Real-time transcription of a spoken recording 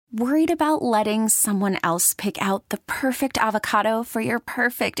Worried about letting someone else pick out the perfect avocado for your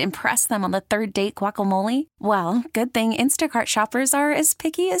perfect impress them on the third date guacamole? Well, good thing Instacart shoppers are as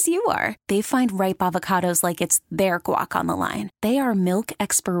picky as you are. They find ripe avocados like it's their guac on the line. They are milk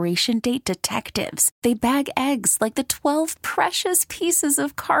expiration date detectives. They bag eggs like the 12 precious pieces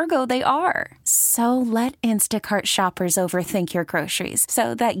of cargo they are. So let Instacart shoppers overthink your groceries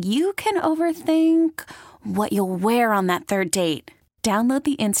so that you can overthink what you'll wear on that third date. Download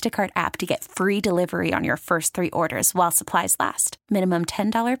the Instacart app to get free delivery on your first 3 orders while supplies last. Minimum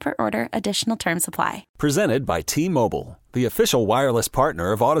 $10 per order. Additional terms apply. Presented by T-Mobile, the official wireless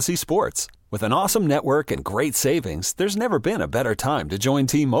partner of Odyssey Sports. With an awesome network and great savings, there's never been a better time to join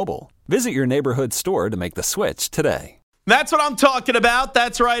T-Mobile. Visit your neighborhood store to make the switch today. That's what I'm talking about.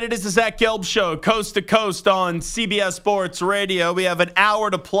 That's right. It is the Zach Gelb Show, coast to coast on CBS Sports Radio. We have an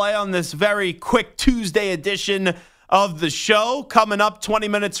hour to play on this very quick Tuesday edition of the show. Coming up 20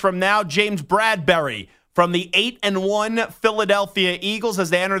 minutes from now, James Bradberry from the 8-1 Philadelphia Eagles as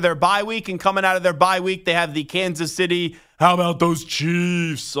they enter their bye week. And coming out of their bye week, they have the Kansas City, how about those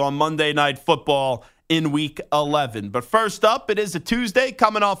Chiefs, on Monday Night Football in Week 11. But first up, it is a Tuesday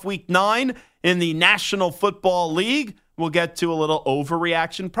coming off Week 9 in the National Football League. We'll get to a little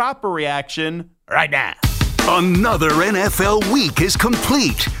overreaction, proper reaction right now. Another NFL week is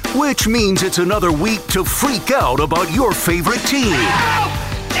complete, which means it's another week to freak out about your favorite team.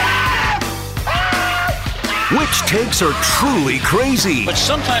 Which takes are truly crazy. But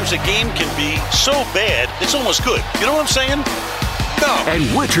sometimes a game can be so bad, it's almost good. You know what I'm saying? No.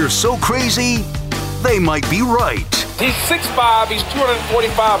 And which are so crazy, they might be right. He's 6'5", he's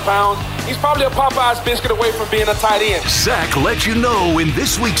 245 pounds. He's probably a Popeye's biscuit away from being a tight end. Zach lets you know in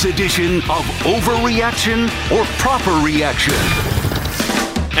this week's edition of Overreaction or Proper Reaction.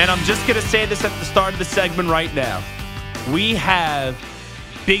 And I'm just going to say this at the start of the segment right now. We have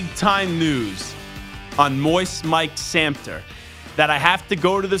big-time news on Moist Mike Samter that I have to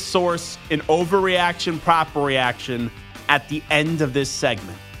go to the source in Overreaction, Proper Reaction at the end of this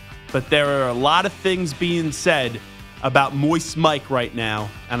segment. But there are a lot of things being said about Moist Mike right now,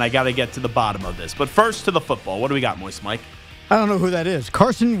 and I got to get to the bottom of this. But first to the football. What do we got, Moist Mike? I don't know who that is.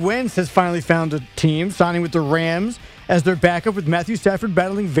 Carson Wentz has finally found a team, signing with the Rams as their backup with Matthew Stafford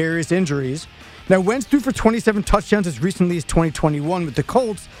battling various injuries. Now, Wentz threw for 27 touchdowns as recently as 2021 with the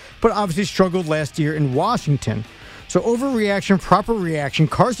Colts, but obviously struggled last year in Washington. So overreaction, proper reaction,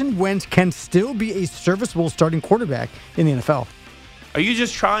 Carson Wentz can still be a serviceable starting quarterback in the NFL. Are you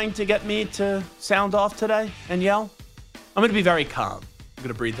just trying to get me to sound off today and yell? I'm going to be very calm. I'm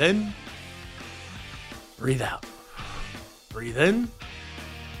going to breathe in, breathe out. Breathe in,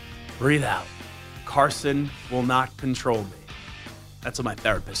 breathe out. Carson will not control me. That's what my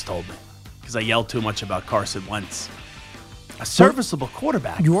therapist told me because I yelled too much about Carson Wentz. A serviceable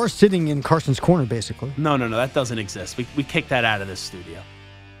quarterback. You are sitting in Carson's corner, basically. No, that doesn't exist. We kicked that out of this studio.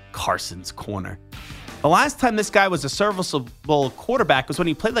 Carson's corner. The last time this guy was a serviceable quarterback was when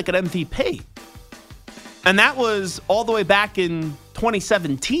he played like an MVP. And that was all the way back in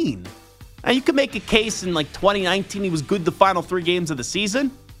 2017. Now, you could make a case in like 2019 he was good the final 3 games of the season.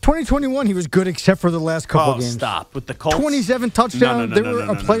 2021 he was good except for the last couple games. Stop. With the Colts? 27 touchdowns. They were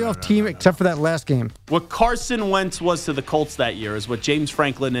a playoff team except for that last game. What Carson Wentz was to the Colts that year is what James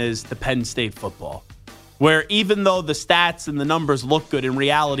Franklin is to Penn State football. Where even though the stats and the numbers look good, in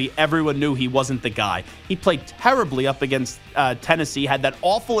reality, everyone knew he wasn't the guy. He played terribly up against Tennessee, had that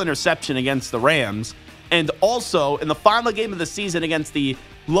awful interception against the Rams, and also in the final game of the season against the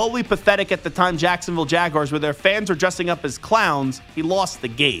lowly pathetic at the time Jacksonville Jaguars, where their fans were dressing up as clowns, he lost the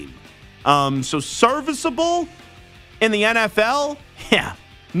game. So serviceable in the NFL? Yeah,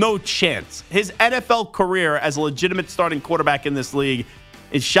 no chance. His NFL career as a legitimate starting quarterback in this league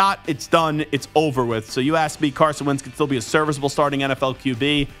is shot, it's done, it's over with. So you ask me, Carson Wentz can still be a serviceable starting NFL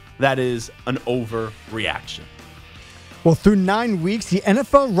QB. That is an overreaction. Well, through 9 weeks, the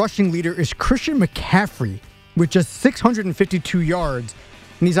NFL rushing leader is Christian McCaffrey with just 652 yards.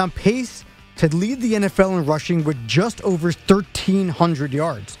 And he's on pace to lead the NFL in rushing with just over 1,300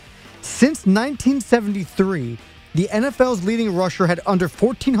 yards. Since 1973, the NFL's leading rusher had under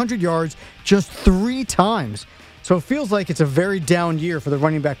 1,400 yards just 3 times. So it feels like it's a very down year for the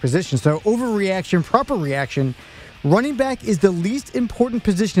running back position. So overreaction, proper reaction. Running back is the least important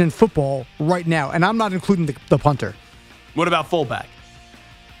position in football right now. And I'm not including the punter. What about fullback?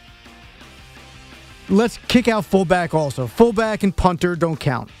 Let's kick out fullback also. Fullback and punter don't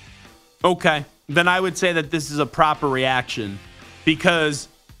count. Okay. Then I would say that this is a proper reaction because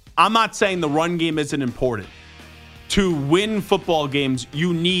I'm not saying the run game isn't important. To win football games,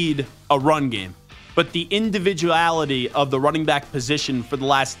 you need a run game. but the individuality of the running back position for the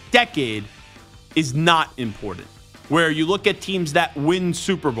last decade is not important. Where you look at teams that win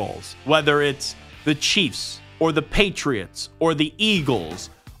Super Bowls, whether it's the Chiefs or the Patriots or the Eagles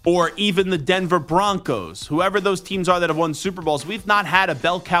or even the Denver Broncos, whoever those teams are that have won Super Bowls, we've not had a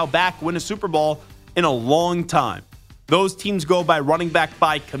bell cow back win a Super Bowl in a long time. Those teams go by running back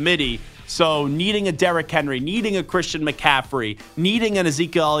by committee. So needing a Derrick Henry, needing a Christian McCaffrey, needing an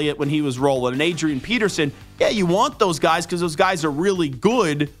Ezekiel Elliott when he was rolling, an Adrian Peterson, yeah, you want those guys because those guys are really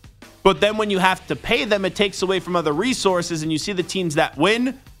good. But then when you have to pay them, it takes away from other resources. And you see the teams that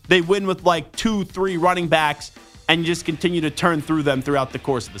win, they win with like 2-3 running backs, and you just continue to turn through them throughout the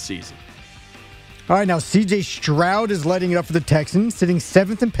course of the season. All right, now C.J. Stroud is lighting it up for the Texans, sitting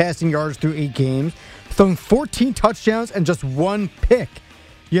 7th in passing yards through 8 games, throwing 14 touchdowns and just 1 pick.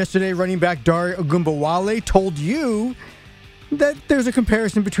 Yesterday, running back Dare Ogunbowale told you that there's a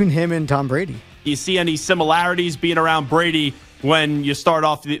comparison between him and Tom Brady. You see any similarities being around Brady when you start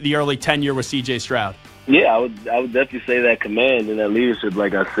off the early tenure with C.J. Stroud? Yeah, I would definitely say that command and that leadership,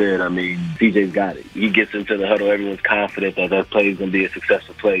 like I said, I mean, CJ's got it. He gets into the huddle, everyone's confident that play is going to be a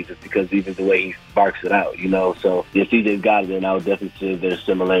successful play just because even the way he barks it out, you know. So, yeah, CJ's got it, and I would definitely say there's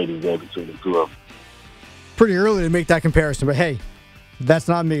similarities there between the two of them. Pretty early to make that comparison, but hey, that's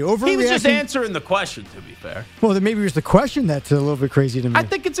not me. Overreaction. He was just answering the question, to be fair. Well, then maybe it was the question that's a little bit crazy to me. I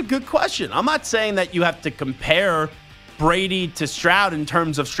think it's a good question. I'm not saying that you have to compare Brady to Stroud in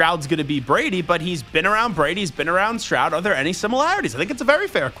terms of Stroud's going to be Brady, but he's been around Brady, he's been around Stroud. Are there any similarities? I think it's a very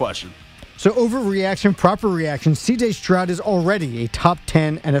fair question. So overreaction, proper reaction. C.J. Stroud is already a top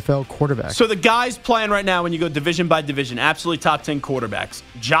 10 NFL quarterback. So the guys playing right now when you go division by division, absolutely top 10 quarterbacks.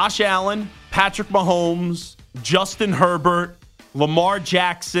 Josh Allen, Patrick Mahomes, Justin Herbert, Lamar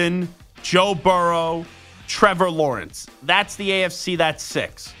Jackson, Joe Burrow, Trevor Lawrence. That's the AFC, that's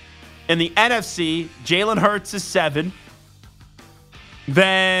 6. In the NFC, Jalen Hurts is 7.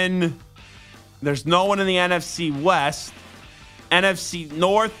 Then there's no one in the NFC West. NFC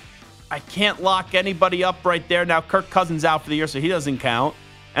North, I can't lock anybody up right there. Now, Kirk Cousins out for the year, so he doesn't count.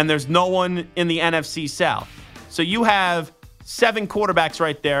 And there's no one in the NFC South. So you have 7 quarterbacks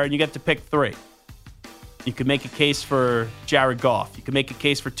right there, and you get to pick 3. You could make a case for Jared Goff. You could make a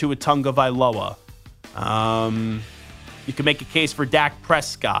case for Tua Tagovailoa. You could make a case for Dak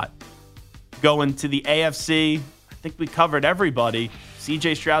Prescott. Going to the AFC, I think we covered everybody.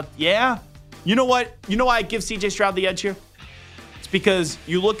 C.J. Stroud, yeah. You know what? You know why I give C.J. Stroud the edge here? It's because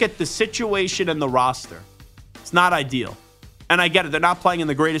you look at the situation and the roster. It's not ideal. And I get it. They're not playing in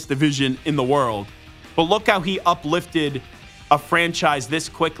the greatest division in the world. But look how he uplifted a franchise this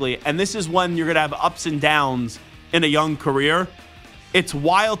quickly. And this is when you're going to have ups and downs in a young career. It's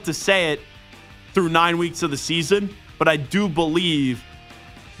wild to say it through 9 weeks of the season, but I do believe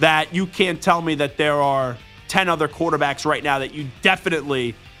that you can't tell me that there are 10 other quarterbacks right now that you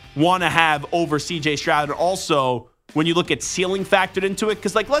definitely want to have over C.J. Stroud. And also, when you look at ceiling factored into it,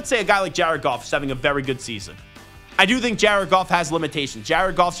 because, like, let's say a guy like Jared Goff is having a very good season. I do think Jared Goff has limitations.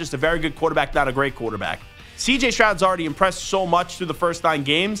 Jared Goff's just a very good quarterback, not a great quarterback. C.J. Stroud's already impressed so much through the first 9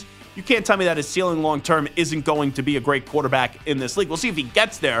 games. You can't tell me that his ceiling long-term isn't going to be a great quarterback in this league. We'll see if he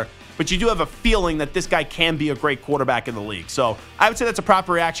gets there, but you do have a feeling that this guy can be a great quarterback in the league. So I would say that's a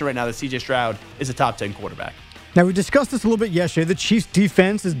proper reaction right now that C.J. Stroud is a top 10 quarterback. Now, we discussed this a little bit yesterday. The Chiefs'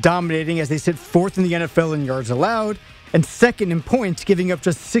 defense is dominating as they sit 4th in the NFL in yards allowed and 2nd in points, giving up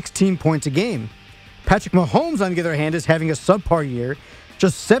just 16 points a game. Patrick Mahomes, on the other hand, is having a subpar year.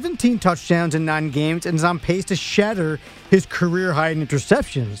 Just 17 touchdowns in 9 games and is on pace to shatter his career high in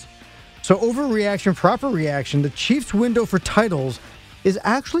interceptions. So overreaction, proper reaction, the Chiefs' window for titles is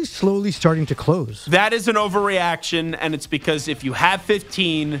actually slowly starting to close. That is an overreaction, and it's because if you have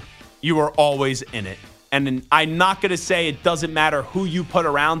 15, you are always in it. And I'm not going to say it doesn't matter who you put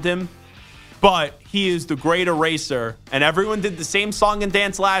around him, but he is the great eraser. And everyone did the same song and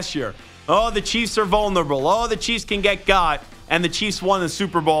dance last year. Oh, the Chiefs are vulnerable. Oh, the Chiefs can get got. And the Chiefs won the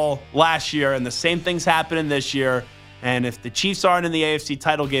Super Bowl last year, and the same thing's happening this year. And if the Chiefs aren't in the AFC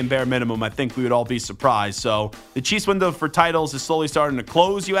title game bare minimum, I think we would all be surprised. So the Chiefs window for titles is slowly starting to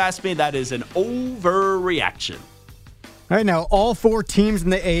close, you ask me. That is an overreaction. All right, now all 4 teams in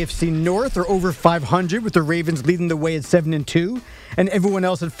the AFC North are over 500, with the Ravens leading the way at 7-2, and everyone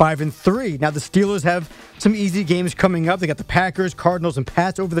else at 5-3. Now the Steelers have some easy games coming up. They got the Packers, Cardinals, and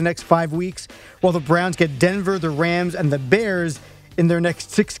Pats over the next 5 weeks, while the Browns get Denver, the Rams, and the Bears in their next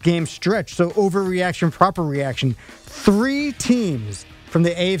 6-game stretch. So overreaction, proper reaction. 3 teams from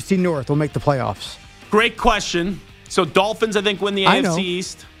the AFC North will make the playoffs. Great question. So Dolphins, I think, win the AFC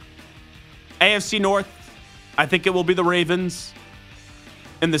East. AFC North, I think it will be the Ravens.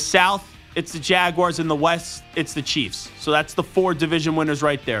 In the South, it's the Jaguars. In the West, it's the Chiefs. So that's the 4 division winners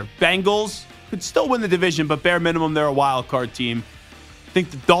right there. Bengals could still win the division, but bare minimum, they're a wild card team. I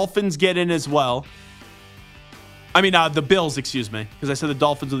think the Dolphins get in as well. I mean, the Bills, excuse me, because I said the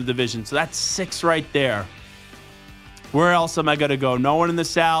Dolphins win the division. So that's 6 right there. Where else am I going to go? No one in the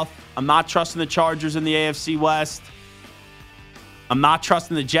South. I'm not trusting the Chargers in the AFC West. I'm not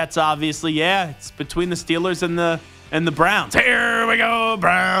trusting the Jets, obviously. Yeah, it's between the Steelers and the Browns. Here we go,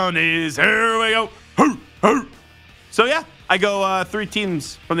 Brownies. Here we go. Hoo, hoo. So, yeah, I go 3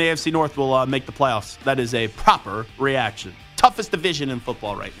 teams from the AFC North will make the playoffs. That is a proper reaction. Toughest division in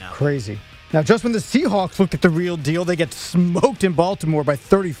football right now. Crazy. Now, just when the Seahawks looked at the real deal, they get smoked in Baltimore by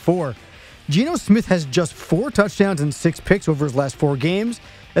 34. Geno Smith has just 4 touchdowns and 6 picks over his last 4 games,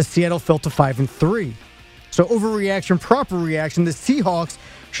 as Seattle fell to 5-3. So overreaction, proper reaction. The Seahawks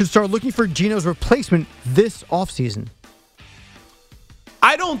should start looking for Geno's replacement this offseason.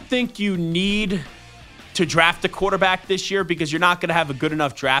 I don't think you need to draft a quarterback this year because you're not going to have a good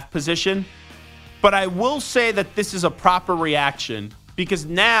enough draft position. But I will say that this is a proper reaction because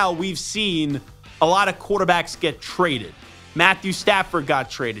now we've seen a lot of quarterbacks get traded. Matthew Stafford got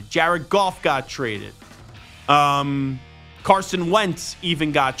traded. Jared Goff got traded. Carson Wentz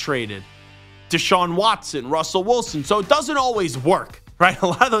even got traded. Deshaun Watson, Russell Wilson. So it doesn't always work, right? A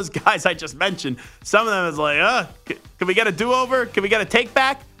lot of those guys I just mentioned, some of them is like, can we get a do-over? Can we get a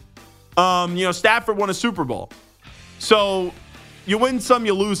take-back? Stafford won a Super Bowl. So you win some,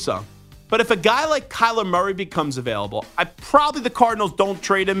 you lose some. But if a guy like Kyler Murray becomes available, probably the Cardinals don't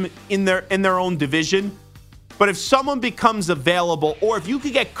trade him in their own division. But if someone becomes available, or if you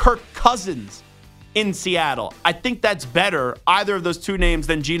could get Kirk Cousins in Seattle, I think that's better, either of those 2 names,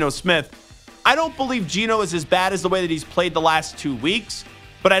 than Geno Smith. I don't believe Geno is as bad as the way that he's played the last 2 weeks,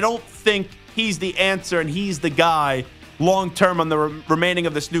 but I don't think he's the answer and he's the guy long-term on the remaining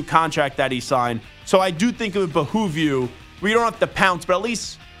of this new contract that he signed. So I do think it would behoove you, where you don't have to pounce, but at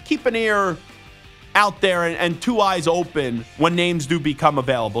least keep an ear out there and 2 eyes open when names do become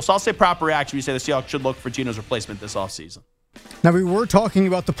available. So I'll say proper reaction. You say the Seahawks should look for Geno's replacement this offseason. Now, we were talking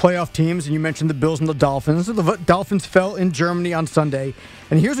about the playoff teams, and you mentioned the Bills and the Dolphins. The Dolphins fell in Germany on Sunday.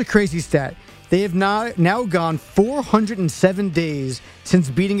 And here's a crazy stat. They have now gone 407 days since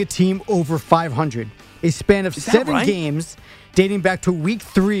beating a team over 500. A span of 7 games dating back to week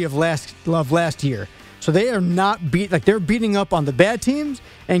 3 of last year. So they are not they're beating up on the bad teams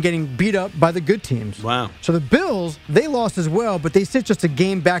and getting beat up by the good teams. Wow. So the Bills, they lost as well, but they sit just a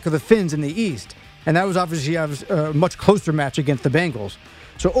game back of the Finns in the East. And that was obviously a much closer match against the Bengals.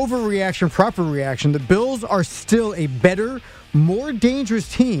 So overreaction, proper reaction. The Bills are still a better, more dangerous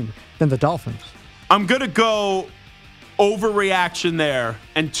team than the Dolphins. I'm going to go overreaction there,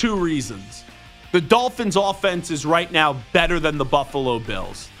 and 2 reasons. The Dolphins' offense is right now better than the Buffalo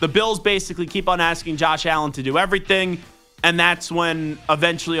Bills. The Bills basically keep on asking Josh Allen to do everything, and that's when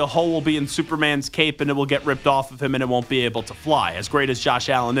eventually a hole will be in Superman's cape and it will get ripped off of him and it won't be able to fly, as great as Josh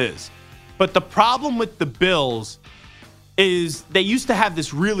Allen is. But the problem with the Bills is they used to have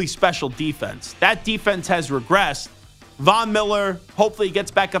this really special defense. That defense has regressed. Von Miller, hopefully he gets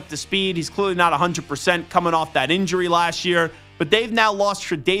back up to speed. He's clearly not 100% coming off that injury last year. But they've now lost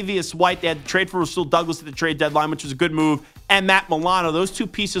Tre'Davious White. They had to trade for Rasul Douglas at the trade deadline, which was a good move, and Matt Milano. Those 2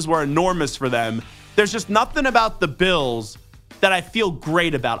 pieces were enormous for them. There's just nothing about the Bills that I feel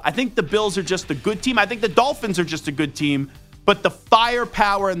great about. I think the Bills are just a good team. I think the Dolphins are just a good team. But the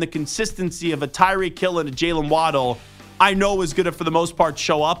firepower and the consistency of a Tyreek Hill and a Jalen Waddle, I know is going to, for the most part,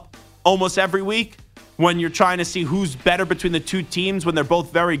 show up almost every week when you're trying to see who's better between the 2 teams when they're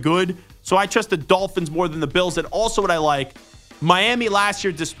both very good. So I trust the Dolphins more than the Bills. And also what I like, Miami last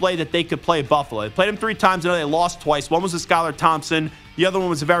year displayed that they could play Buffalo. They played them 3 times. I know they lost twice. One was a Skylar Thompson. The other one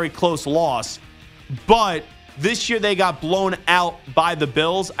was a very close loss. But this year they got blown out by the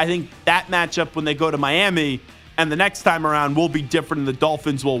Bills. I think that matchup when they go to Miami and the next time around will be different and the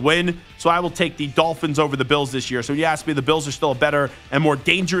Dolphins will win. So I will take the Dolphins over the Bills this year. So you ask me, the Bills are still a better and more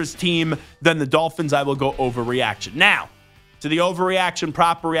dangerous team than the Dolphins. I will go overreaction. Now, to the overreaction,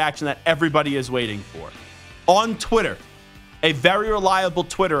 proper reaction that everybody is waiting for. On Twitter, a very reliable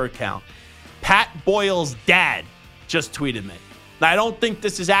Twitter account, Pat Boyle's dad just tweeted me. Now, I don't think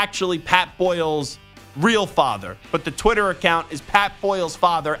this is actually Pat Boyle's real father, but the Twitter account is Pat Boyle's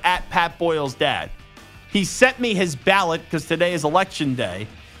father at Pat Boyle's dad. He sent me his ballot because today is election day.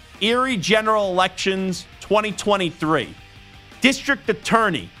 Erie General Elections 2023. District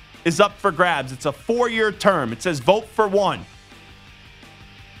Attorney is up for grabs. It's a 4-year term. It says vote for 1.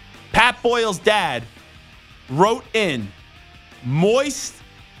 Pat Boyle's dad wrote in Moist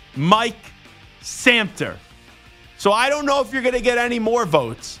Mike Samter. So I don't know if you're going to get any more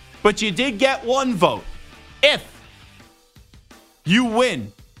votes, But you did get one vote. If you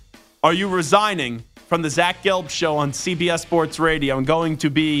win, are you resigning from the Zach Gelb Show on CBS Sports Radio and going to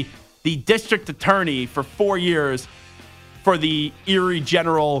be the district attorney for 4 years for the Erie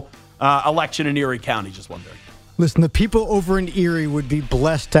general election in Erie County? Just wondering. Listen, the people over in Erie would be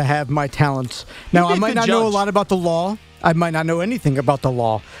blessed to have my talents. Now, I might not know a lot about the law. I might not know anything about the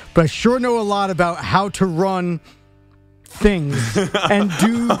law, but I sure know a lot about how to run things and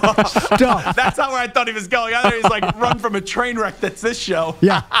do stuff. That's not where I thought he was going. I thought he was like, run from a train wreck that's this show.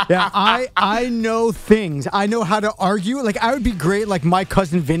 Yeah. I know things. I know how to argue. Like, I would be great like my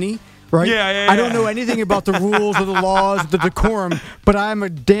cousin Vinny. Right? Yeah. I don't know anything about the rules or the laws, the decorum, but I'm a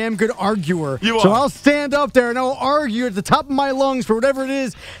damn good arguer. So I'll stand up there and I'll argue at the top of my lungs for whatever it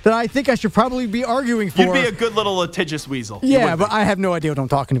is that I think I should probably be arguing for. You'd be a good little litigious weasel. Yeah, but I have no idea what I'm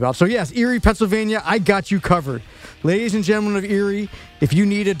talking about. So yes, Erie, Pennsylvania, I got you covered. Ladies and gentlemen of Erie, if you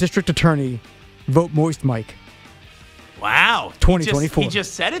need a district attorney, vote Moist Mike. Wow. 2024. He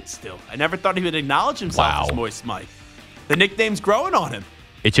just said it still. I never thought he would acknowledge himself as Moist Mike. The nickname's growing on him.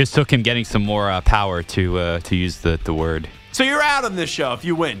 It just took him getting some more power to use the word. So you're out on this show if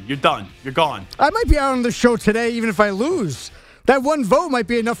you win. You're done. You're gone. I might be out on the show today even if I lose. That one vote might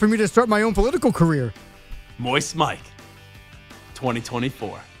be enough for me to start my own political career. Moist Mike,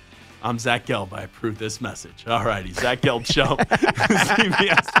 2024. I'm Zach Gelb. I approve this message. All righty, Zach Gelb Show,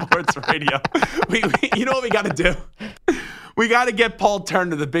 CBS Sports Radio. You know what we got to do? We got to get Paul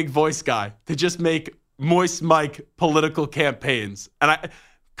Turner, the big voice guy, to just make Moist Mike political campaigns. And I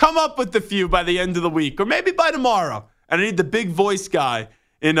come up with a few by the end of the week, or maybe by tomorrow. And I need the big voice guy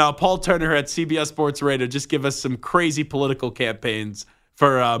in Paul Turner at CBS Sports Radio just give us some crazy political campaigns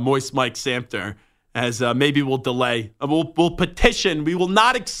for Moist Mike Samter. As maybe we'll delay. We'll petition. We will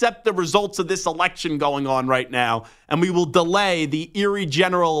not accept the results of this election going on right now. And we will delay the Erie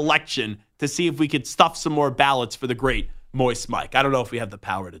general election to see if we could stuff some more ballots for the great Moist Mike. I don't know if we have the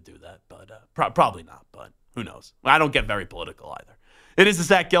power to do that, but probably not. But who knows? I don't get very political either. It is the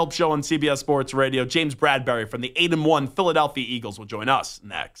Zach Gelb Show on CBS Sports Radio. James Bradberry from the 8-1 Philadelphia Eagles will join us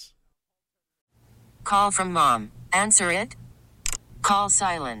next. Call from mom. Answer it. Call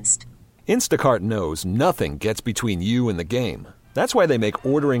silenced. Instacart knows nothing gets between you and the game. That's why they make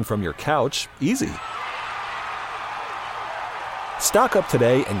ordering from your couch easy. Stock up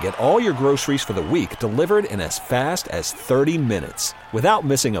today and get all your groceries for the week delivered in as fast as 30 minutes without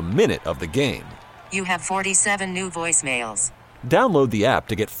missing a minute of the game. You have 47 new voicemails. Download the app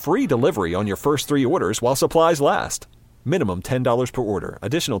to get free delivery on your first 3 orders while supplies last. Minimum $10 per order.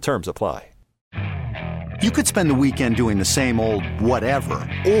 Additional terms apply. You could spend the weekend doing the same old whatever,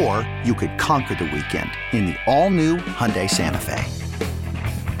 or you could conquer the weekend in the all-new Hyundai Santa Fe.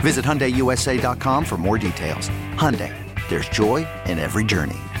 Visit HyundaiUSA.com for more details. Hyundai, there's joy in every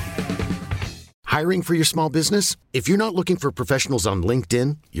journey. Hiring for your small business? If you're not looking for professionals on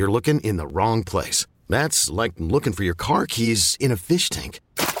LinkedIn, you're looking in the wrong place. That's like looking for your car keys in a fish tank.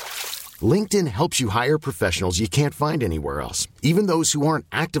 LinkedIn helps you hire professionals you can't find anywhere else, even those who aren't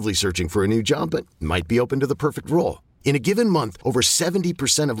actively searching for a new job but might be open to the perfect role. In a given month, over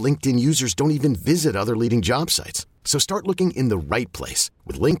 70% of LinkedIn users don't even visit other leading job sites. So start looking in the right place.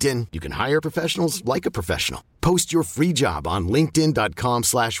 With LinkedIn, you can hire professionals like a professional. Post your free job on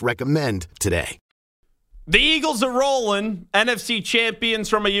linkedin.com/recommend today. The Eagles are rolling. NFC champions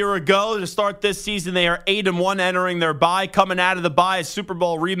from a year ago. To start this season, they are 8-1 entering their bye. Coming out of the bye, a Super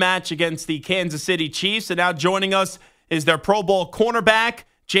Bowl rematch against the Kansas City Chiefs. And now joining us is their Pro Bowl cornerback,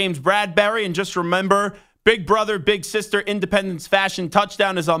 James Bradberry. And just remember, Big Brother, Big Sister Independence Fashion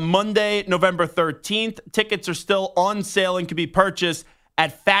Touchdown is on Monday, November 13th. Tickets are still on sale and can be purchased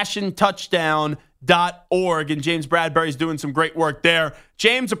at fashiontouchdown.org. And James Bradberry is doing some great work there.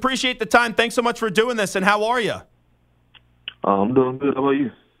 James, appreciate the time. Thanks so much for doing this. And how are you? I'm doing good. How about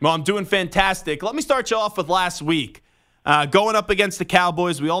you? Well, I'm doing fantastic. Let me start you off with last week. Going up against the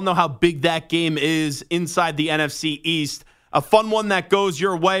Cowboys, we all know how big that game is inside the NFC East. A fun one that goes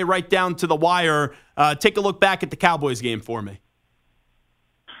your way right down to the wire. Take a look back at the Cowboys game for me.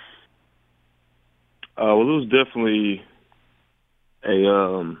 Well, it was definitely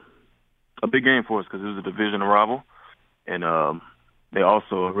a big game for us because it was a division rival, and they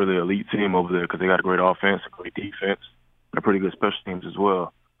also a really elite team over there because they got a great offense, a great defense, and a pretty good special teams as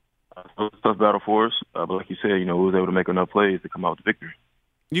well. So it was a tough battle for us, but like you said, we was able to make enough plays to come out with victory.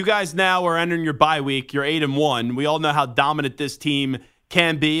 You guys now are entering your bye week. You're 8-1. We all know how dominant this team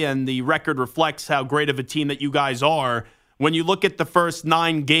can be, and the record reflects how great of a team that you guys are. When you look at the first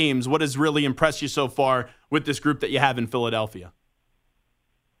 9 games, what has really impressed you so far with this group that you have in Philadelphia?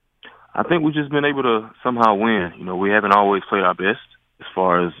 I think we've just been able to somehow win. We haven't always played our best, as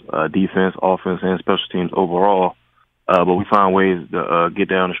far as defense, offense, and special teams overall. But we find ways to get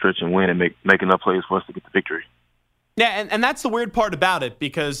down the stretch and win and make enough plays for us to get the victory. Yeah, and that's the weird part about it,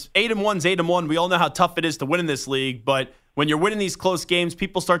 because 8-1's 8-1. We all know how tough it is to win in this league, but when you're winning these close games,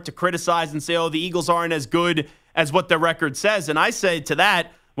 people start to criticize and say, oh, the Eagles aren't as good as what their record says. And I say to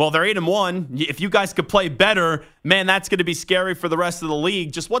that, well, they're 8-1. If you guys could play better, man, that's going to be scary for the rest of the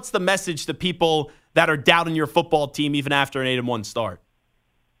league. Just what's the message to people that are doubting your football team even after an 8-1 start?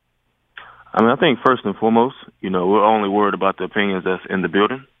 I mean, I think first and foremost, we're only worried about the opinions that's in the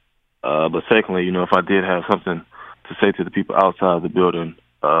building. But secondly, if I did have something to say to the people outside the building,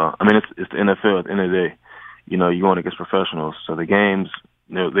 it's the NFL at the end of the day. You're going against professionals. So the games,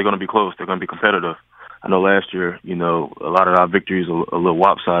 they're going to be close. They're going to be competitive. I know last year, a lot of our victories are a little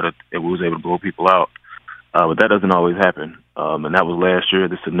lopsided, and we was able to blow people out. But that doesn't always happen. And that was last year.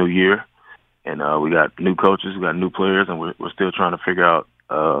 This is a new year. And we got new coaches, we got new players, and we're still trying to figure out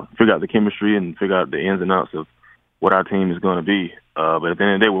the chemistry and figure out the ins and outs of what our team is going to be. But at the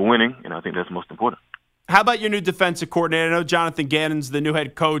end of the day, we're winning, and I think that's most important. How about your new defensive coordinator? I know Jonathan Gannon's the new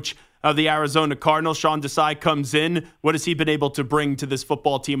head coach of the Arizona Cardinals. Sean Desai comes in. What has he been able to bring to this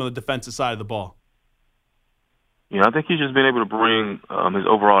football team on the defensive side of the ball? I think he's just been able to bring his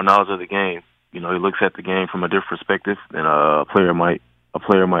overall knowledge of the game. He looks at the game from a different perspective than a player might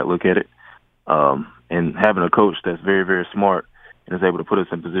look at it. And having a coach that's very, very smart and is able to put us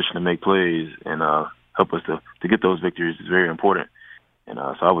in position to make plays and help us to get those victories is very important. And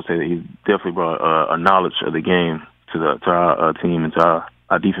so I would say that he's definitely brought a knowledge of the game to our team and to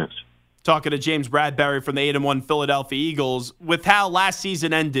our defense. Talking to James Bradberry from the 8-1 Philadelphia Eagles. With how last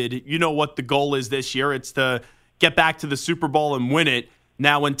season ended, you know what the goal is this year. It's to get back to the Super Bowl and win it.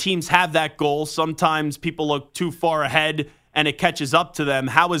 Now, when teams have that goal, sometimes people look too far ahead and it catches up to them.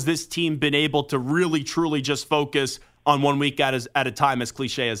 How has this team been able to really, truly just focus on 1 week at a time, as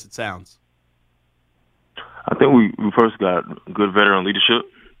cliche as it sounds? I think we first got good veteran leadership.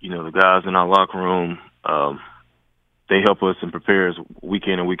 The guys in our locker room, they help us and prepare us week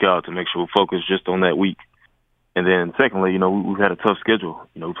in and week out to make sure we're focused just on that week. And then secondly, we've had a tough schedule.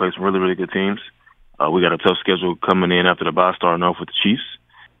 We played some really, really good teams. We got a tough schedule coming in after the bye, starting off with the Chiefs.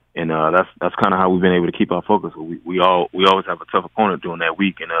 And that's kind of how we've been able to keep our focus. We always have a tough opponent during that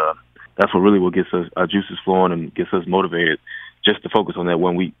week, and that's what gets us our juices flowing and gets us motivated just to focus on that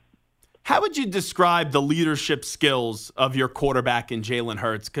 1 week. How would you describe the leadership skills of your quarterback in Jalen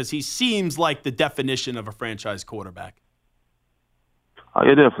Hurts? Because he seems like the definition of a franchise quarterback.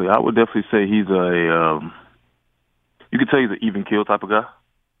 Yeah, definitely. I would definitely say he's you could tell he's an even keel type of guy.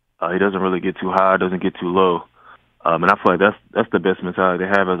 He doesn't really get too high, doesn't get too low. And I feel like that's the best mentality to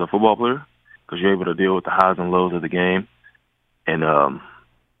have as a football player, because you're able to deal with the highs and lows of the game. And,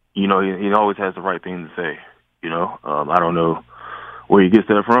 he always has the right thing to say. I don't know where he gets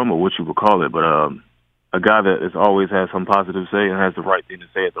that from or what you would call it, but a guy that has always has some positive to say and has the right thing to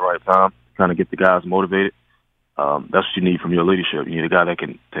say at the right time, kind of get the guys motivated. That's what you need from your leadership. You need a guy that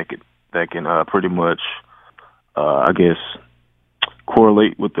can pretty much,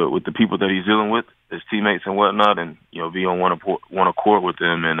 correlate with the people that he's dealing with, his teammates and whatnot, and be on one accord with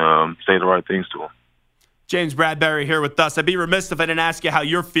them and say the right things to them. James Bradberry here with us. I'd be remiss if I didn't ask you how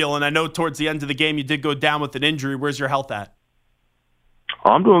you're feeling. I know towards the end of the game you did go down with an injury. Where's your health at?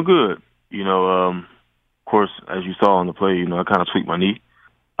 Oh, I'm doing good. Of course, as you saw on the play, I kind of tweaked my knee.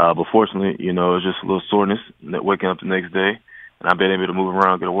 But fortunately, it was just a little soreness waking up the next day, and I've been able to move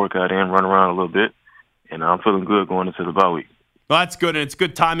around, get a workout in, run around a little bit, and I'm feeling good going into the bye week. Well, that's good, and it's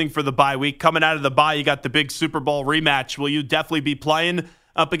good timing for the bye week. Coming out of the bye, you got the big Super Bowl rematch. Will you definitely be playing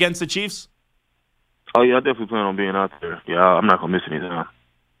up against the Chiefs? Oh, yeah, I definitely plan on being out there. Yeah, I'm not going to miss anything.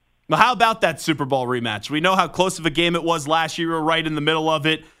 Well, how about that Super Bowl rematch? We know how close of a game it was last year. You were right in the middle of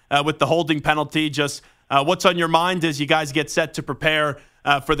it with the holding penalty. Just what's on your mind as you guys get set to prepare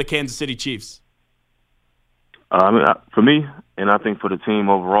for the Kansas City Chiefs? For me, and I think for the team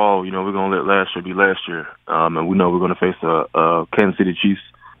overall, we're going to let last year be last year. And we know we're going to face a Kansas City Chiefs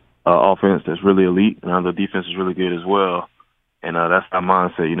offense that's really elite, and the defense is really good as well. And that's our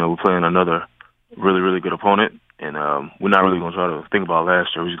mindset. We're playing another really, really good opponent, and we're not really going to try to think about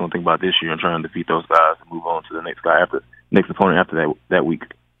last year. We're just going to think about this year and try and defeat those guys and move on to the next opponent after that week.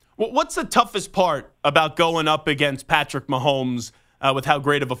 Well, what's the toughest part about going up against Patrick Mahomes with how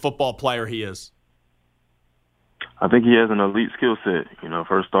great of a football player he is? I think he has an elite skill set.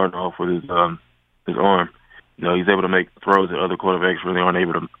 First starting off with his arm. He's able to make throws that other quarterbacks really aren't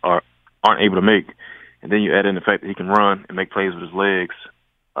able to make. And then you add in the fact that he can run and make plays with his legs.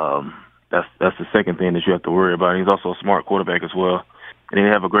 That's the second thing that you have to worry about. And he's also a smart quarterback as well. And then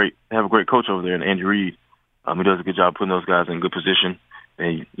they have a great coach over there in Andy Reid. He does a good job putting those guys in good position.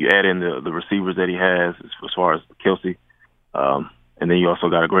 and you add in the receivers that he has as far as Kelsey, and then you also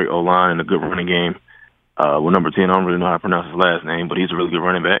got a great O-line and a good running game. With number 10, I don't really know how to pronounce his last name, but he's a really good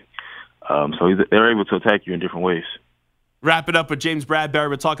running back. So they're able to attack you in different ways. Wrap it up with James Bradberry.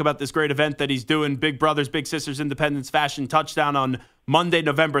 We'll talk about this great event that he's doing, Big Brothers Big Sisters Independence Fashion Touchdown on Monday,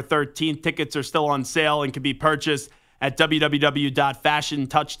 November 13th. Tickets are still on sale and can be purchased at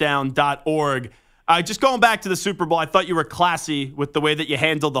www.fashiontouchdown.org. Just going back to the Super Bowl, I thought you were classy with the way that you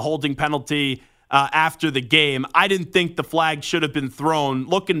handled the holding penalty after the game. I didn't think the flag should have been thrown.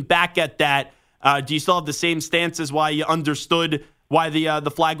 Looking back at that, do you still have the same stance as why you understood why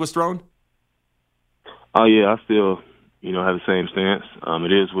the flag was thrown? Oh, yeah, I still, have the same stance.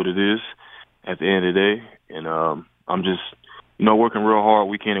 It is what it is at the end of the day. And I'm just, working real hard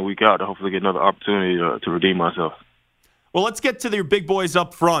week in and week out to hopefully get another opportunity to redeem myself. Well, let's get to your big boys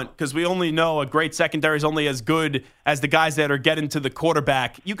up front because we only know a great secondary is only as good as the guys that are getting to the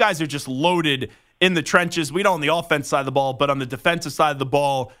quarterback. You guys are just loaded in the trenches. We don't on the offense side of the ball, but on the defensive side of the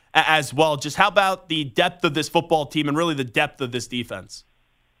ball as well. Just how about the depth of this football team and really the depth of this defense?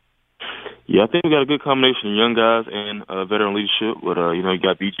 Yeah, I think we got a good combination of young guys and veteran leadership. But, you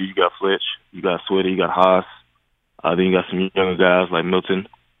got BG, you got Fletch, you got Sweaty, you got Haas. Then you got some younger guys like Milton,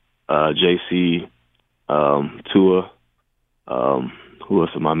 JC, Tua. Who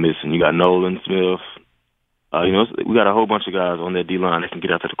else am I missing? You got Nolan, Smith. We got a whole bunch of guys on that D-line that can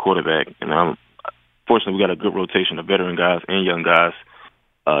get out to the quarterback. And fortunately, we got a good rotation of veteran guys and young guys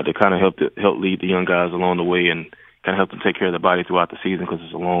to kind of help lead the young guys along the way and kind of help them take care of their body throughout the season because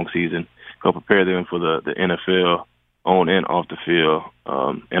it's a long season. Help prepare them for the NFL on and off the field,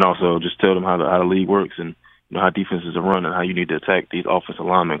 and also just tell them how the league works and how defenses are run and how you need to attack these offensive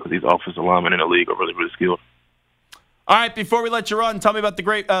linemen because these offensive linemen in the league are really, really skilled. All right, before we let you run, tell me about the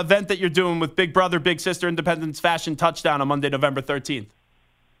great event that you're doing with Big Brother, Big Sister Independence Fashion Touchdown on Monday, November 13th.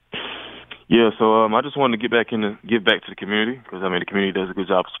 Yeah, so I just wanted to give back to the community because, the community does a good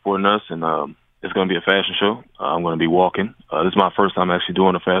job of supporting us, and it's going to be a fashion show. I'm going to be walking. This is my first time actually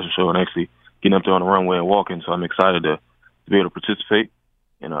doing a fashion show and actually getting up there on the runway and walking, so I'm excited to be able to participate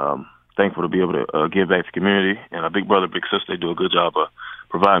and thankful to be able to give back to the community. And Big Brother, Big Sister, they do a good job of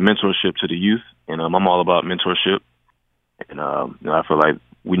providing mentorship to the youth, and I'm all about mentorship. And I feel like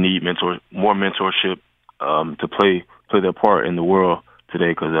we need more mentorship to play their part in the world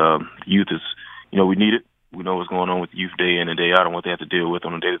today because youth is, we need it. We know what's going on with youth day in and day out and what they have to deal with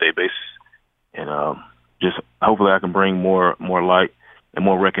on a day-to-day basis. And just hopefully I can bring more light and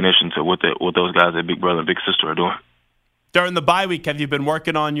more recognition to what those guys at Big Brother and Big Sister are doing. During the bye week, have you been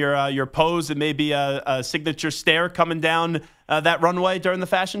working on your pose and maybe a signature stare coming down that runway during the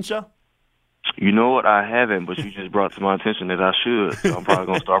fashion show? You know what? I haven't, but you just brought to my attention that I should. So I'm probably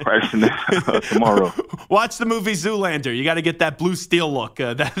going to start practicing that tomorrow. Watch the movie Zoolander. You got to get that blue steel look.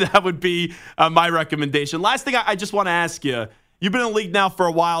 That would be my recommendation. Last thing I just want to ask you. You've been in the league now for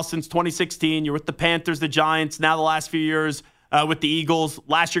a while, since 2016. You're with the Panthers, the Giants, now the last few years with the Eagles.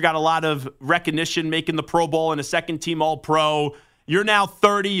 Last year got a lot of recognition, making the Pro Bowl and a second-team All-Pro. You're now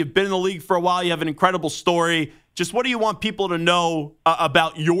 30. You've been in the league for a while. You have an incredible story. Just what do you want people to know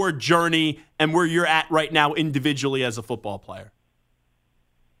about your journey and where you're at right now individually as a football player?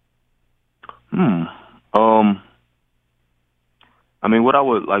 What I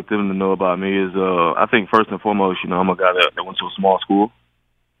would like them to know about me is I think first and foremost, I'm a guy that went to a small school.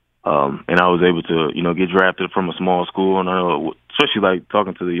 And I was able to, get drafted from a small school. And I know, especially like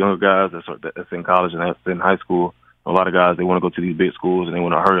talking to the younger guys that's in college and that's in high school, a lot of guys, they want to go to these big schools and they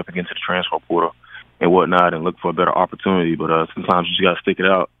want to hurry up and get into the transfer portal and whatnot and look for a better opportunity. But sometimes you just got to stick it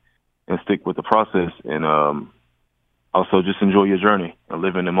out and stick with the process and also just enjoy your journey and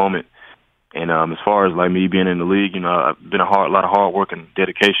live in the moment. And as far as like me being in the league, I've been a lot of hard work and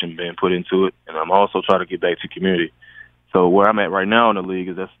dedication being put into it. And I'm also trying to get back to the community. So where I'm at right now in the league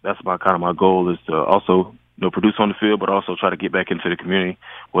is that's my goal is to also produce on the field, but also try to get back into the community,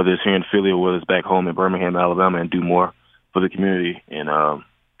 whether it's here in Philly or whether it's back home in Birmingham, Alabama, and do more for the community and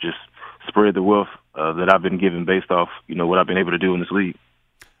just spread the wealth that I've been given based off what I've been able to do in this league.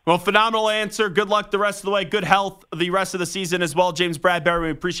 Well, phenomenal answer. Good luck the rest of the way. Good health the rest of the season as well. James Bradberry,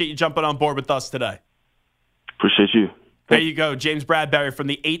 we appreciate you jumping on board with us today. Appreciate you. There you go. James Bradberry from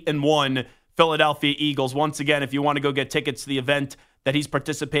the 8-1 Philadelphia Eagles. Once again, if you want to go get tickets to the event that he's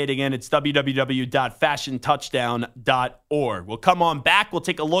participating in, it's www.fashiontouchdown.org. We'll come on back. We'll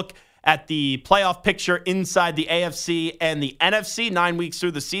take a look at the playoff picture inside the AFC and the NFC 9 weeks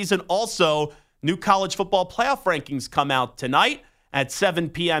through the season. Also, new college football playoff rankings come out tonight at 7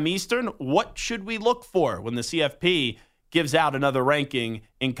 p.m. Eastern. What should we look for when the CFP gives out another ranking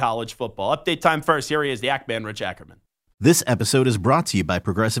in college football? Update time first. Here he is, the Act Man, Rich Ackerman. This episode is brought to you by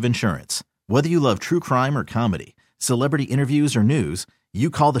Progressive Insurance. Whether you love true crime or comedy, celebrity interviews or news, you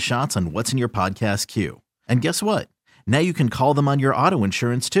call the shots on what's in your podcast queue. And guess what? Now you can call them on your auto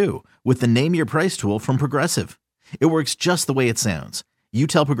insurance too with the Name Your Price tool from Progressive. It works just the way it sounds. You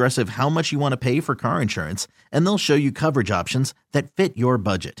tell Progressive how much you want to pay for car insurance, and they'll show you coverage options that fit your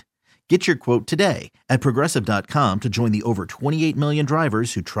budget. Get your quote today at Progressive.com to join the over 28 million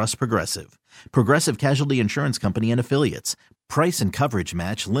drivers who trust Progressive. Progressive Casualty Insurance Company and Affiliates. Price and coverage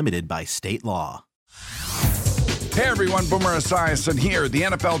match limited by state law. Hey everyone, Boomer Esiason here. The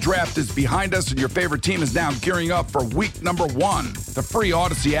NFL Draft is behind us and your favorite team is now gearing up for week number 1. The free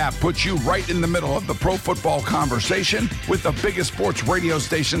Odyssey app puts you right in the middle of the pro football conversation with the biggest sports radio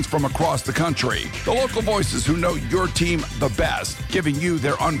stations from across the country. The local voices who know your team the best, giving you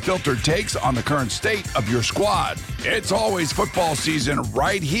their unfiltered takes on the current state of your squad. It's always football season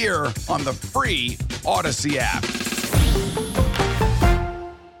right here on the free Odyssey app.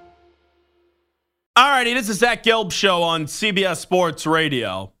 Alrighty, this is Zach Gelb Show on CBS Sports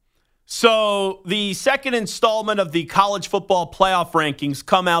Radio. So the second installment of the college football playoff rankings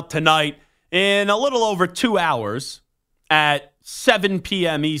come out tonight in a little over 2 hours at 7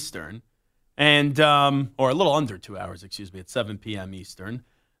 p.m. Eastern. And or a little under 2 hours, at 7 p.m. Eastern.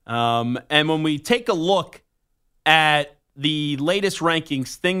 And when we take a look at the latest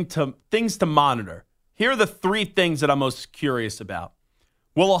rankings, things to monitor, here are the 3 things that I'm most curious about.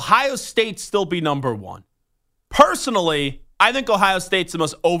 Will Ohio State still be number 1? Personally, I think Ohio State's the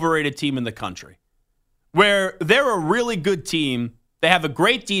most overrated team in the country. Where they're a really good team. They have a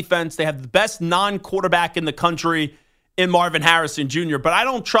great defense. They have the best non-quarterback in the country in Marvin Harrison Jr., but I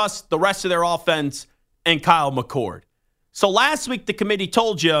don't trust the rest of their offense and Kyle McCord. So last week, the committee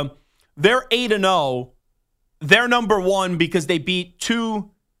told you they're 8-0. They're number 1 because they beat 2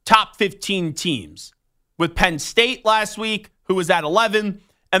 top 15 teams. With Penn State last week, who was at 11,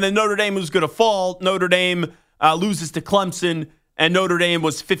 and then Notre Dame was going to fall. Notre Dame loses to Clemson, and Notre Dame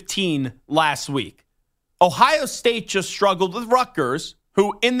was 15 last week. Ohio State just struggled with Rutgers,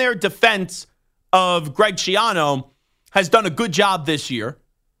 who in their defense of Greg Schiano has done a good job this year.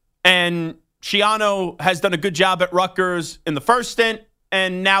 And Schiano has done a good job at Rutgers in the first stint,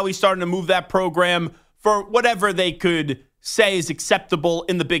 and now he's starting to move that program for whatever they could say is acceptable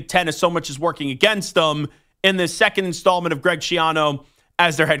in the Big Ten, as so much is working against them in the second installment of Greg Schiano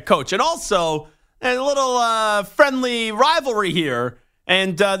as their head coach. And also, a little friendly rivalry here.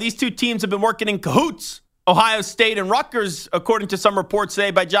 And these two teams have been working in cahoots, Ohio State and Rutgers, according to some reports today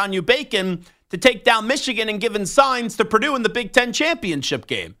by John U. Bacon, to take down Michigan and giving signs to Purdue in the Big Ten championship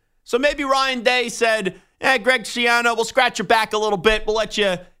game. So maybe Ryan Day said, Greg Schiano, we'll scratch your back a little bit. We'll let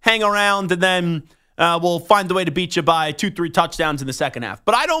you hang around, and then we'll find a way to beat you by 2-3 touchdowns in the second half.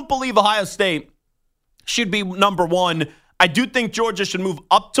 But I don't believe Ohio State should be number 1. I do think Georgia should move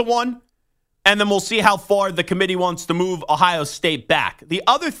up to 1, and then we'll see how far the committee wants to move Ohio State back. The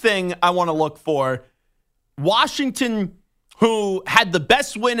other thing I want to look for, Washington, who had the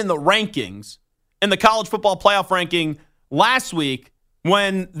best win in the rankings, in the college football playoff ranking last week,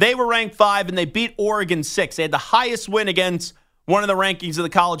 when they were ranked 5 and they beat Oregon 6. They had the highest win against one of the rankings of the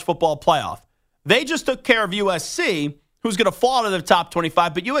college football playoff. They just took care of USC, who's going to fall out of the top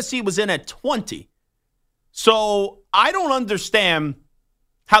 25, but USC was in at 20. So I don't understand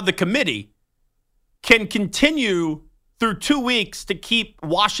how the committee can continue through 2 weeks to keep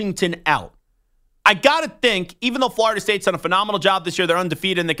Washington out. I got to think, even though Florida State's done a phenomenal job this year, they're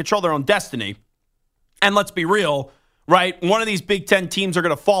undefeated and they control their own destiny. And let's be real, right? One of these Big Ten teams are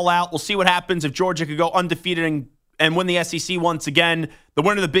going to fall out. We'll see what happens if Georgia could go undefeated and win the SEC once again. The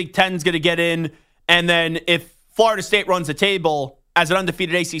winner of the Big Ten is going to get in. And then if Florida State runs the table as an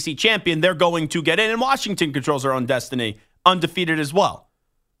undefeated ACC champion, they're going to get in. And Washington controls their own destiny, undefeated as well.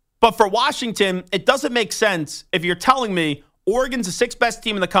 But for Washington, it doesn't make sense if you're telling me Oregon's the 6th best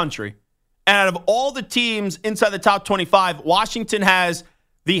team in the country. And out of all the teams inside the top 25, Washington has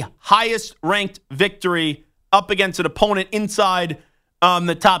the highest ranked victory up against an opponent inside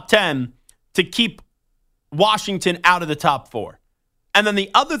the top 10 to keep Washington out of the top 4. And then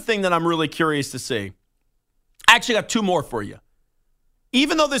the other thing that I'm really curious to see, I actually got 2 more for you.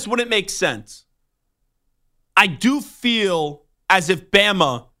 Even though this wouldn't make sense, I do feel as if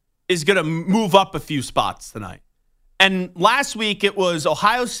Bama is going to move up a few spots tonight. And last week it was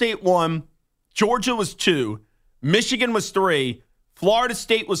Ohio State 1, Georgia was 2, Michigan was 3, Florida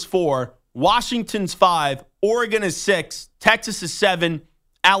State was 4, Washington's 5, Oregon is 6, Texas is 7,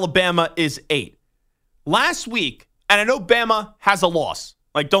 Alabama is 8. Last week, and I know Bama has a loss.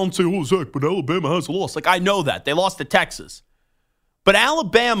 Like, don't say, oh, Zach, but Alabama has a loss. Like, I know that. They lost to Texas. But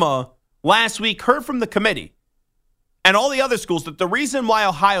Alabama last week heard from the committee. and all the other schools that the reason why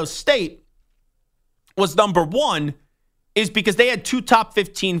Ohio State was number 1 is because they had 2 top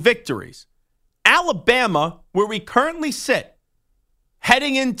 15 victories. Alabama, where we currently sit,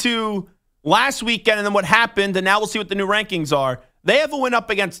 heading into last weekend and then what happened, and now we'll see what the new rankings are, they have a win up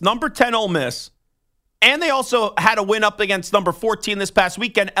against number 10 Ole Miss, and they also had a win up against number 14 this past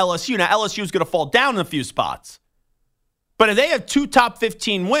weekend, LSU. Now, LSU is going to fall down in a few spots. But if they have 2 top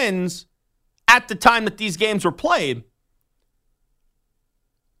 15 wins at the time that these games were played,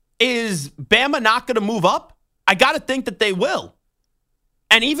 is Bama not going to move up? I got to think that they will.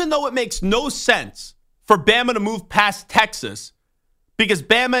 And even though it makes no sense for Bama to move past Texas, because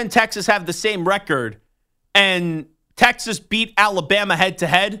Bama and Texas have the same record, and Texas beat Alabama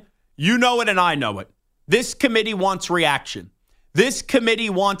head-to-head, you know it and I know it. This committee wants reaction. This committee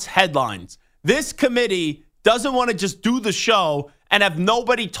wants headlines. This committee doesn't want to just do the show and have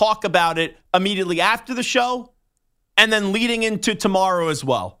nobody talk about it immediately after the show and then leading into tomorrow as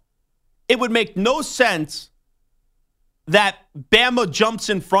well. It would make no sense that Bama jumps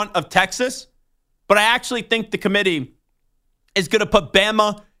in front of Texas, but I actually think the committee is going to put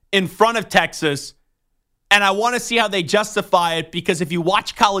Bama in front of Texas, and I want to see how they justify it, because if you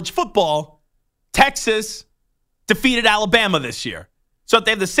watch college football, Texas defeated Alabama this year. So if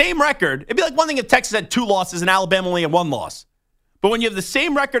they have the same record, it'd be like one thing if Texas had 2 losses and Alabama only had 1 loss. But when you have the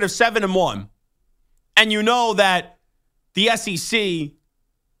same record of 7-1, and you know that the SEC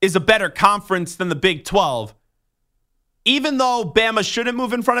is a better conference than the Big 12, even though Bama shouldn't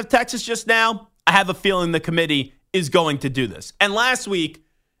move in front of Texas just now, I have a feeling the committee is going to do this. And last week,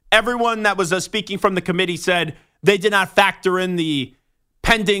 everyone that was speaking from the committee said they did not factor in the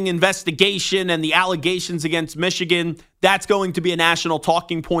pending investigation and the allegations against Michigan. That's going to be a national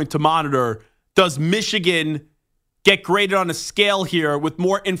talking point to monitor. Does Michigan get graded on a scale here with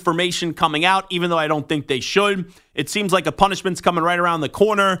more information coming out, even though I don't think they should? It seems like a punishment's coming right around the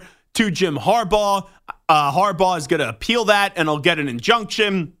corner to Jim Harbaugh. Harbaugh is going to appeal that, and he'll get an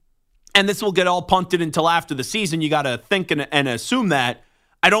injunction. And this will get all punted until after the season. You got to think and assume that.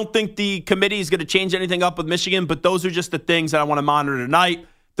 I don't think the committee is going to change anything up with Michigan, but those are just the things that I want to monitor tonight.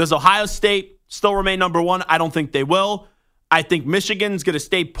 Does Ohio State still remain number 1? I don't think they will. I think Michigan's going to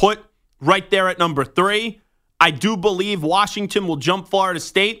stay put right there at number 3. I do believe Washington will jump Florida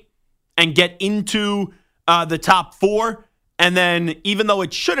State and get into the top 4. And then, even though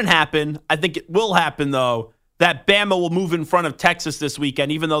it shouldn't happen, I think it will happen, though, that Bama will move in front of Texas this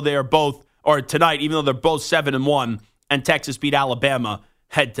weekend, even though they are both, or tonight, even though they're both 7-1, and Texas beat Alabama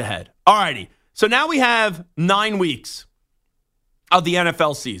head-to-head. All righty. So now we have 9 weeks of the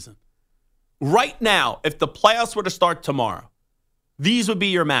NFL season. Right now, if the playoffs were to start tomorrow, these would be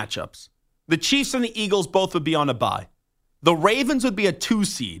your matchups. The Chiefs and the Eagles both would be on a bye. The Ravens would be a 2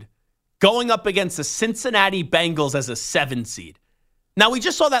 seed going up against the Cincinnati Bengals as a 7 seed. Now, we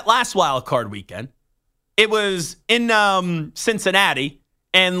just saw that last wild card weekend. It was in Cincinnati,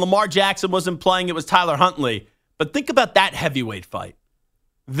 and Lamar Jackson wasn't playing. It was Tyler Huntley. But think about that heavyweight fight.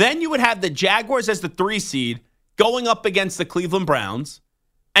 Then you would have the Jaguars as the 3 seed going up against the Cleveland Browns,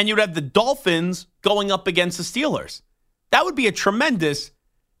 and you'd have the Dolphins going up against the Steelers. That would be a tremendous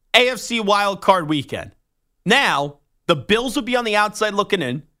AFC wild card weekend. Now, the Bills would be on the outside looking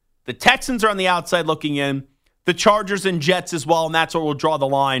in. The Texans are on the outside looking in. The Chargers and Jets as well, and that's where we'll draw the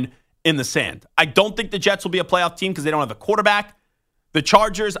line in the sand. I don't think the Jets will be a playoff team because they don't have a quarterback. The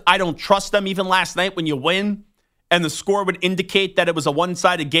Chargers, I don't trust them. Even last night when you win and the score would indicate that it was a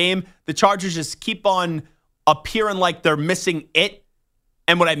one-sided game, the Chargers just keep on appearing like they're missing it.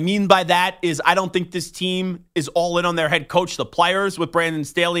 And what I mean by that is I don't think this team is all in on their head coach, the players, with Brandon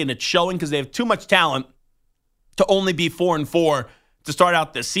Staley, and it's showing because they have too much talent to only be 4-4 to start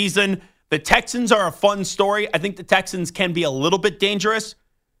out this season. The Texans are a fun story. I think the Texans can be a little bit dangerous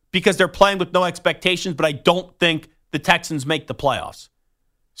because they're playing with no expectations, but I don't think the Texans make the playoffs.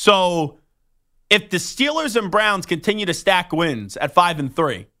 So if the Steelers and Browns continue to stack wins at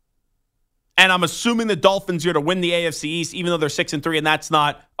 5-3, and I'm assuming the Dolphins are going to win the AFC East, even though they're 6-3, and that's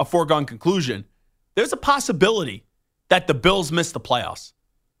not a foregone conclusion, there's a possibility that the Bills miss the playoffs.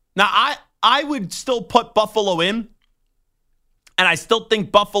 Now, I would still put Buffalo in, and I still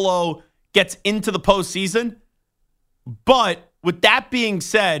think Buffalo gets into the postseason. But with that being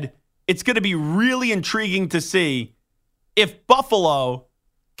said, it's going to be really intriguing to see if Buffalo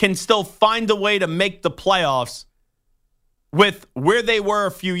can still find a way to make the playoffs with where they were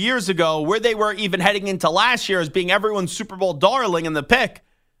a few years ago, where they were even heading into last year as being everyone's Super Bowl darling in the pick.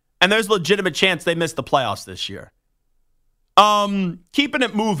 And there's a legitimate chance they miss the playoffs this year. Keeping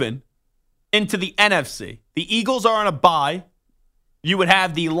it moving into the NFC. The Eagles are on a bye. You would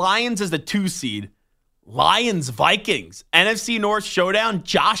have the Lions as the 2 seed Lions-Vikings, NFC North showdown,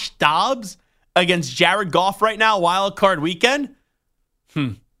 Josh Dobbs against Jared Goff right now, wild card weekend.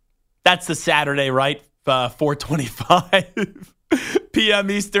 That's the Saturday, right? 4:25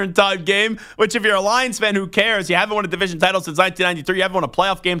 p.m. Eastern time game, which if you're a Lions fan, who cares? You haven't won a division title since 1993. You haven't won a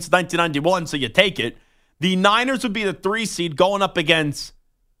playoff game since 1991, so you take it. The Niners would be the 3 seed going up against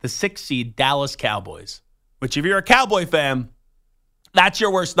the 6 seed Dallas Cowboys, which if you're a Cowboy fan, that's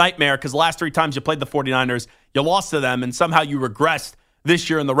your worst nightmare because the last 3 times you played the 49ers, you lost to them, and somehow you regressed this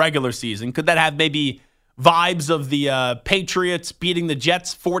year in the regular season. Could that have maybe vibes of the Patriots beating the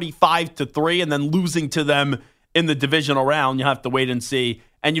Jets 45-3 and then losing to them in the divisional round? You'll have to wait and see.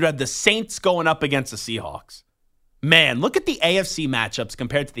 And you'd have the Saints going up against the Seahawks. Man, look at the AFC matchups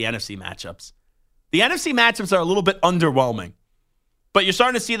compared to the NFC matchups. The NFC matchups are a little bit underwhelming. But you're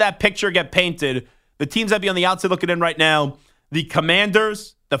starting to see that picture get painted. The teams that be on the outside looking in right now, the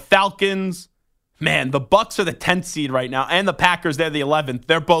Commanders, the Falcons, man, the Bucs are the 10th seed right now, and the Packers, they're the 11th.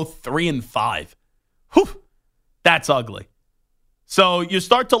 They're both 3-5. Whew, that's ugly. So you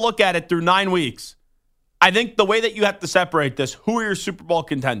start to look at it through 9 weeks. I think the way that you have to separate this, who are your Super Bowl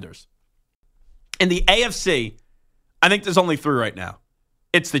contenders? In the AFC, I think there's only 3 right now.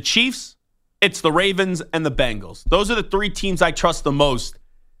 It's the Chiefs, it's the Ravens, and the Bengals. Those are the 3 teams I trust the most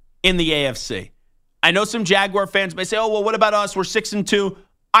in the AFC. I know some Jaguar fans may say, oh, well, what about us? We're 6-2.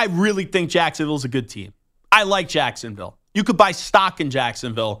 I really think Jacksonville's a good team. I like Jacksonville. You could buy stock in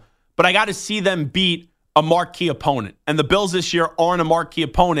Jacksonville, but I got to see them beat a marquee opponent. And the Bills this year aren't a marquee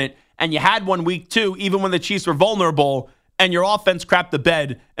opponent. And you had one week 2, even when the Chiefs were vulnerable, and your offense crapped the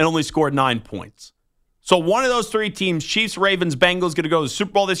bed and only scored 9 points. So one of those 3 teams, Chiefs, Ravens, Bengals, going to go to the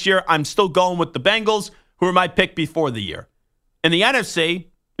Super Bowl this year. I'm still going with the Bengals, who were my pick before the year. In the NFC,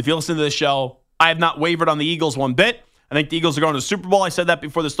 if you listen to this show, I have not wavered on the Eagles one bit. I think the Eagles are going to the Super Bowl. I said that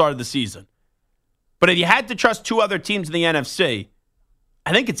before the start of the season. But if you had to trust 2 other teams in the NFC,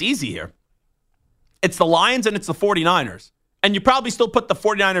 I think it's easy here. It's the Lions and it's the 49ers. And you probably still put the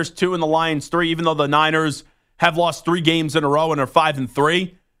 49ers 2 and the Lions 3, even though the Niners have lost 3 games in a row and are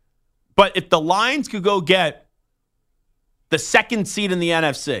 5-3. But if the Lions could go get the 2nd seed in the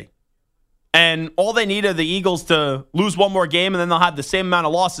NFC, and all they need are the Eagles to lose 1 more game, and then they'll have the same amount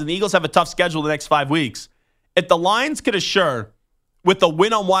of losses. And the Eagles have a tough schedule the next 5 weeks. If the Lions could assure, with a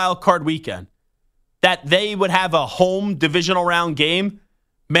win on Wild Card Weekend, that they would have a home divisional round game,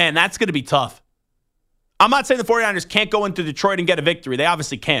 man, that's going to be tough. I'm not saying the 49ers can't go into Detroit and get a victory. They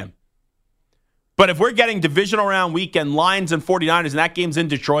obviously can. But if we're getting divisional round weekend, Lions and 49ers, and that game's in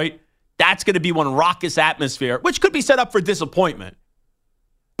Detroit, that's going to be one raucous atmosphere, which could be set up for disappointment.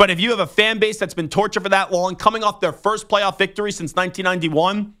 But if you have a fan base that's been tortured for that long, coming off their first playoff victory since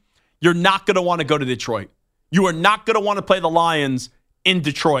 1991, you're not going to want to go to Detroit. You are not going to want to play the Lions in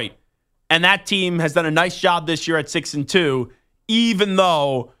Detroit. And that team has done a nice job this year at 6-2, even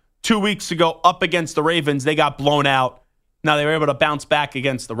though 2 weeks ago up against the Ravens, they got blown out. Now, they were able to bounce back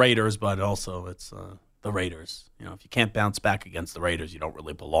against the Raiders, but also it's the Raiders. You know, if you can't bounce back against the Raiders, you don't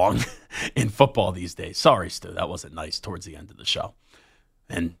really belong in football these days. Sorry, Stu. That wasn't nice towards the end of the show.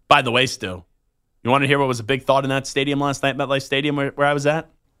 And by the way, Stu, you want to hear what was a big thought in that stadium last night, MetLife Stadium, where I was at?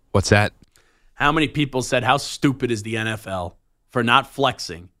 What's that? How many people said, how stupid is the NFL for not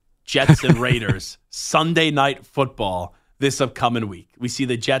flexing Jets and Raiders Sunday night football this upcoming week? We see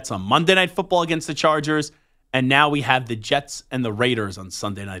the Jets on Monday Night Football against the Chargers, and now we have the Jets and the Raiders on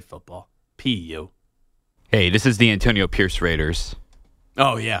Sunday Night Football. PU. Hey, this is the Antonio Pierce Raiders.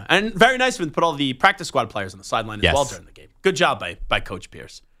 Oh, yeah. And very nice of them to put all the practice squad players on the sideline as well during the game. Good job by Coach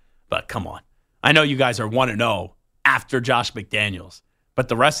Pierce. But come on. I know you guys are 1-0 after Josh McDaniels. But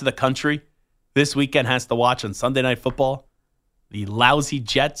the rest of the country this weekend has to watch on Sunday Night Football the lousy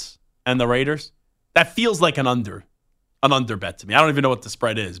Jets and the Raiders. That feels like an under bet to me. I don't even know what the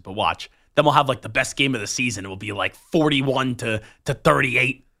spread is, but watch. Then we'll have like the best game of the season. It will be like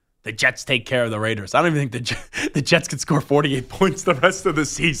 41-38. The Jets take care of the Raiders. I don't even think the Jets could score 48 points the rest of the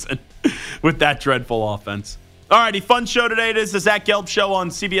season with that dreadful offense. All righty, fun show today. It is the Zach Gelb Show on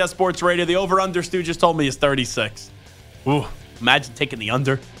CBS Sports Radio. The over-under, Stu just told me, is 36. Ooh, imagine taking the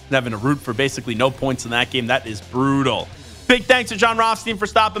under and having to root for basically no points in that game. That is brutal. Big thanks to John Rothstein for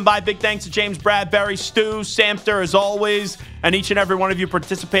stopping by. Big thanks to James Bradberry, Stu, Samter, as always, and each and every one of you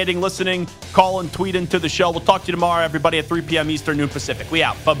participating, listening, call, and tweet into the show. We'll talk to you tomorrow, everybody, at 3 p.m. Eastern, noon Pacific. We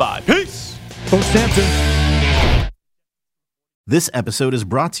out. Bye-bye. Peace. Coach Samter. This episode is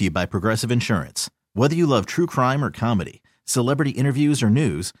brought to you by Progressive Insurance. Whether you love true crime or comedy, celebrity interviews or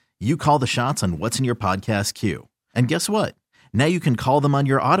news, you call the shots on what's in your podcast queue. And guess what? Now you can call them on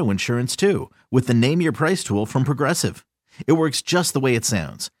your auto insurance, too, with the Name Your Price tool from Progressive. It works just the way it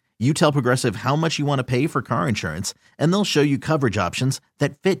sounds. You tell Progressive how much you want to pay for car insurance, and they'll show you coverage options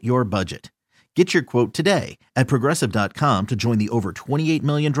that fit your budget. Get your quote today at Progressive.com to join the over 28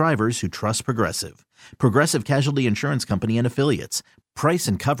 million drivers who trust Progressive. Progressive Casualty Insurance Company and Affiliates. Price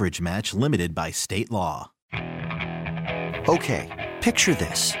and coverage match limited by state law. Okay, picture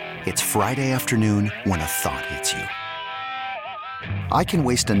this. It's Friday afternoon when a thought hits you. I can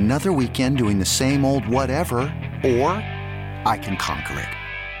waste another weekend doing the same old whatever, or I can conquer it.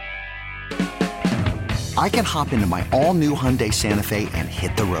 I can hop into my all-new Hyundai Santa Fe and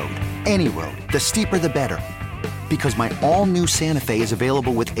hit the road. Any road. The steeper, the better. Because my all-new Santa Fe is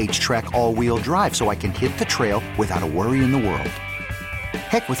available with H-Track all-wheel drive, so I can hit the trail without a worry in the world.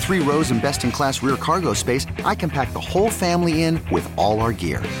 Heck, with 3 rows and best-in-class rear cargo space, I can pack the whole family in with all our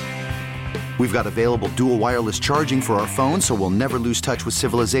gear. We've got available dual wireless charging for our phones, so we'll never lose touch with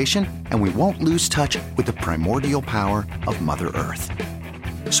civilization, and we won't lose touch with the primordial power of Mother Earth.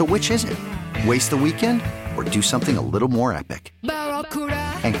 So which is it? Waste the weekend or do something a little more epic?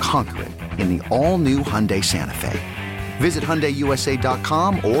 And conquer it in the all-new Hyundai Santa Fe. Visit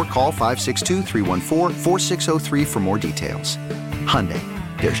HyundaiUSA.com or call 562-314-4603 for more details. Hyundai,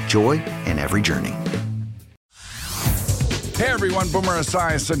 there's joy in every journey. Hey everyone, Boomer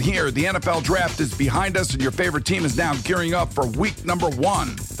Esiason here. The NFL Draft is behind us and your favorite team is now gearing up for week number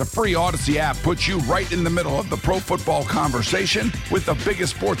 1. The free Odyssey app puts you right in the middle of the pro football conversation with the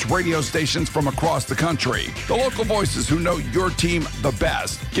biggest sports radio stations from across the country. The local voices who know your team the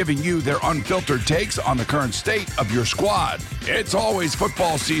best, giving you their unfiltered takes on the current state of your squad. It's always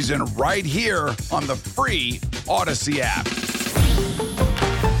football season right here on the free Odyssey app.